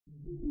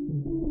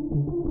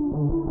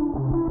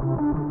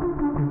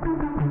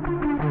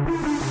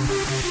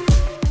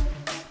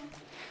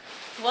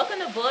Welcome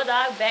to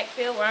Bulldog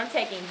Backfield, where I'm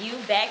taking you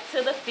back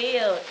to the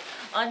field.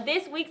 On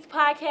this week's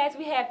podcast,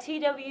 we have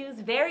TW's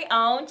very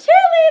own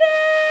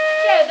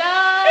Cheerleaders! Yeah,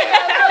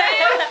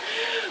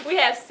 We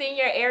have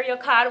senior Ariel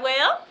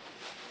Caldwell,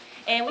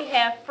 and we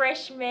have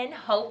freshman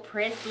Hope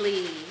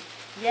Presley.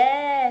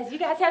 Yes, you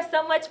guys have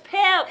so much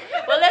pep.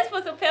 Well, let's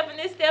put some pep in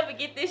this step and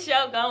get this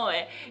show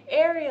going.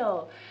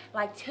 Ariel,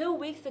 like 2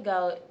 weeks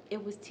ago,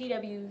 it was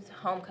TW's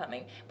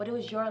homecoming, but it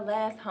was your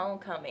last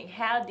homecoming.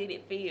 How did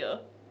it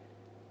feel?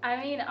 I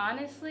mean,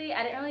 honestly,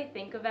 I didn't really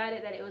think about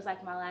it that it was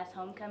like my last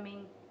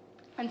homecoming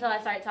until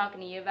I started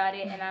talking to you about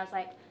it, and I was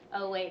like,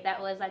 oh wait,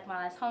 that was like my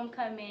last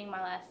homecoming,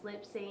 my last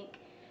lip sync.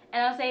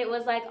 And I'll say it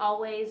was like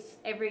always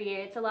every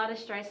year. It's a lot of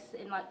stress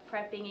and like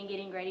prepping and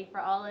getting ready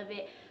for all of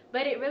it,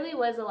 but it really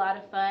was a lot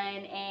of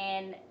fun.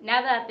 And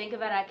now that I think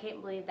about it, I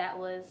can't believe that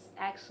was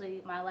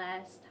actually my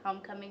last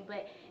homecoming,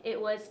 but it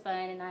was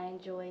fun and I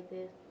enjoyed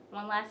the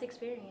one last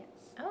experience.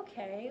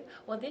 Okay.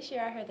 Well, this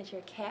year I heard that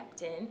you're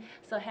captain.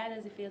 So how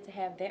does it feel to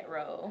have that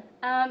role?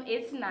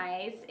 It's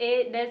nice.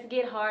 It does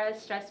get hard,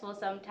 stressful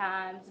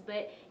sometimes,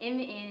 but in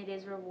the end it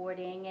is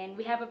rewarding, and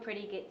we have a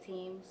pretty good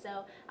team,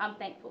 so I'm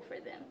thankful for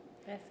them.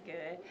 That's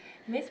good.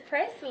 Miss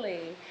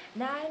Presley,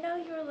 now I know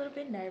you're a little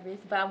bit nervous,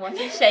 but I want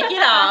you to shake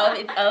it off.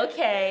 It's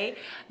okay.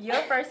 Your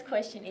first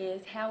question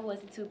is, how was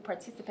it to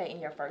participate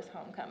in your first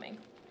homecoming?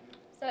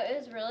 So it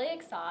was really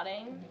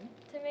exciting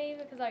to me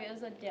because like it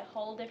was a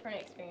whole different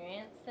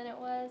experience than it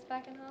was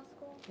back in high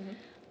school.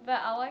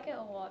 But I like it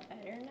a lot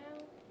better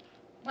now.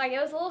 Like it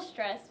was a little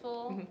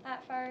stressful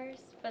at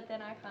first, but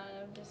then I kind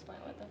of just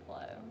went with the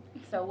flow.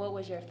 So what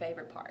was your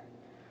favorite part?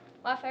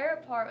 My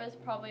favorite part was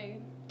probably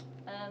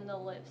the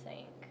lip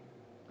sync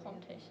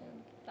competition.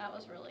 That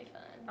was really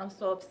fun. I'm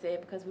so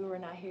upset because we were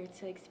not here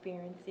to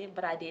experience it,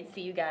 but I did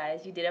see you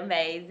guys. You did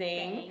amazing.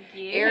 Thank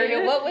you.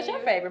 Ariel, what was your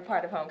favorite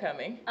part of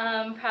homecoming?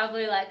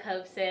 Probably like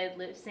Hope said,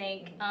 lip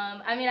sync.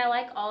 I mean, I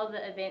like all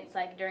the events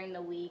like during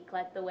the week,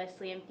 like the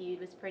Wesleyan Feud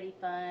was pretty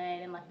fun,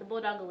 and like the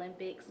Bulldog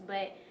Olympics,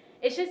 but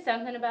it's just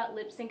something about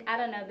lip sync, I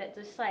don't know, that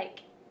just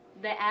like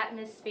the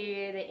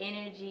atmosphere, the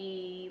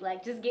energy,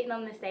 like just getting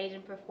on the stage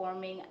and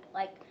performing,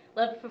 like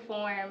love to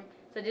perform.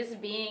 So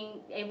just being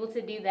able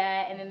to do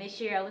that, and then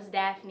this year I was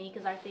Daphne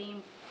because our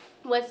theme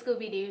was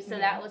Scooby-Doo, so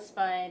that was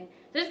fun.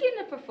 Just getting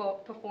to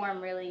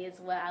perform really is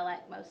what I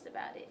like most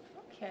about it.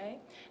 Okay.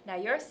 Now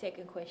your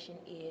second question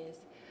is,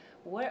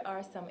 what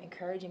are some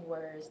encouraging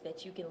words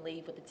that you can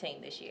leave with the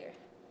team this year?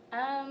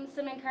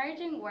 Some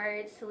encouraging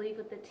words to leave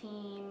with the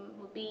team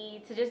would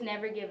be to just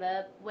never give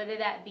up, whether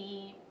that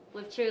be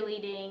with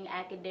cheerleading,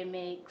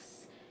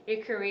 academics,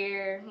 your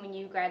career when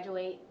you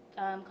graduate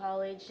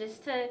college,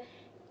 just to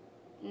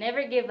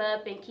never give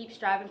up and keep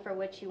striving for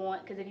what you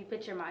want, because if you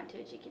put your mind to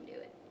it, you can do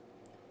it.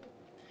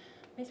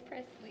 Miss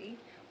Presley,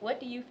 what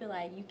do you feel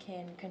like you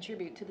can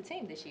contribute to the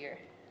team this year?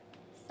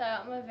 So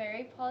I'm a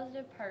very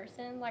positive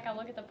person. Like I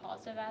look at the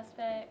positive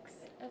aspects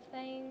of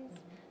things.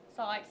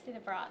 So I like to see the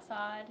bright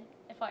side.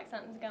 If like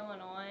something's going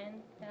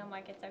on, then I'm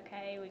like, it's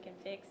okay, we can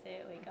fix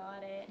it, we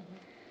got it.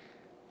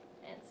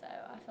 And so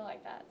I feel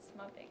like that's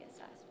my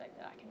biggest aspect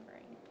that I can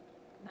bring.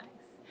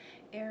 Nice.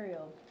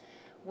 Ariel,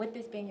 with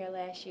this being your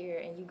last year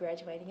and you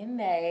graduating in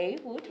May,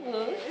 woot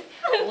woot,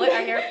 what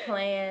are your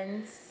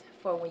plans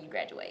for when you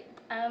graduate?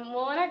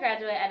 Well, when I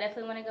graduate, I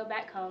definitely want to go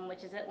back home,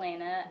 which is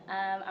Atlanta.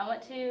 I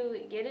want to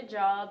get a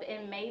job,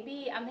 and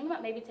maybe, I'm thinking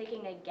about maybe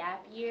taking a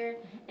gap year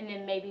and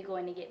then maybe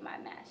going to get my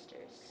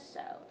master's. So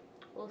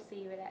we'll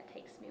see where that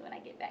takes me when I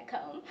get back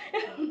home.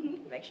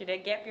 Make sure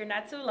that gap year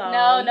not too long.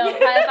 No,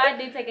 if I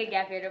do take a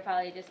gap year, it'll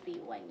probably just be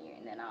 1 year,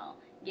 and then I'll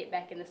get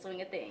back in the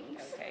swing of things.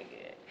 Okay,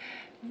 good.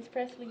 Ms.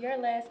 Presley, your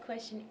last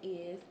question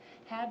is,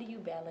 how do you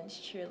balance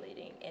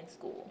cheerleading and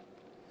school?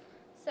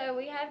 So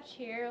we have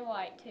cheer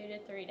like 2 to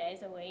 3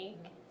 days a week.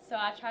 So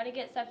I try to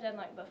get stuff done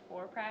like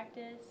before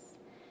practice.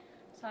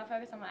 So I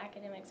focus on my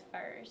academics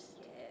first.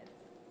 Yes.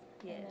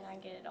 And then I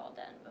get it all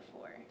done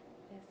before.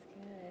 That's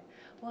good.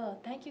 Well,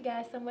 thank you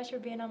guys so much for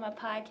being on my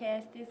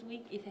podcast this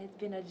week. It has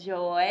been a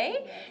joy.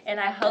 Yes, and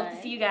I hope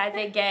to see you guys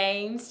at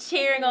games,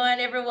 cheering on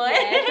everyone.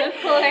 Yes,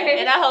 of course.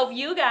 And I hope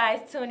you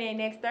guys tune in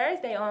next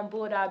Thursday on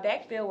Bulldog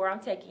Backfield, where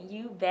I'm taking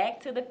you back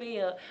to the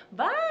field.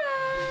 Bye.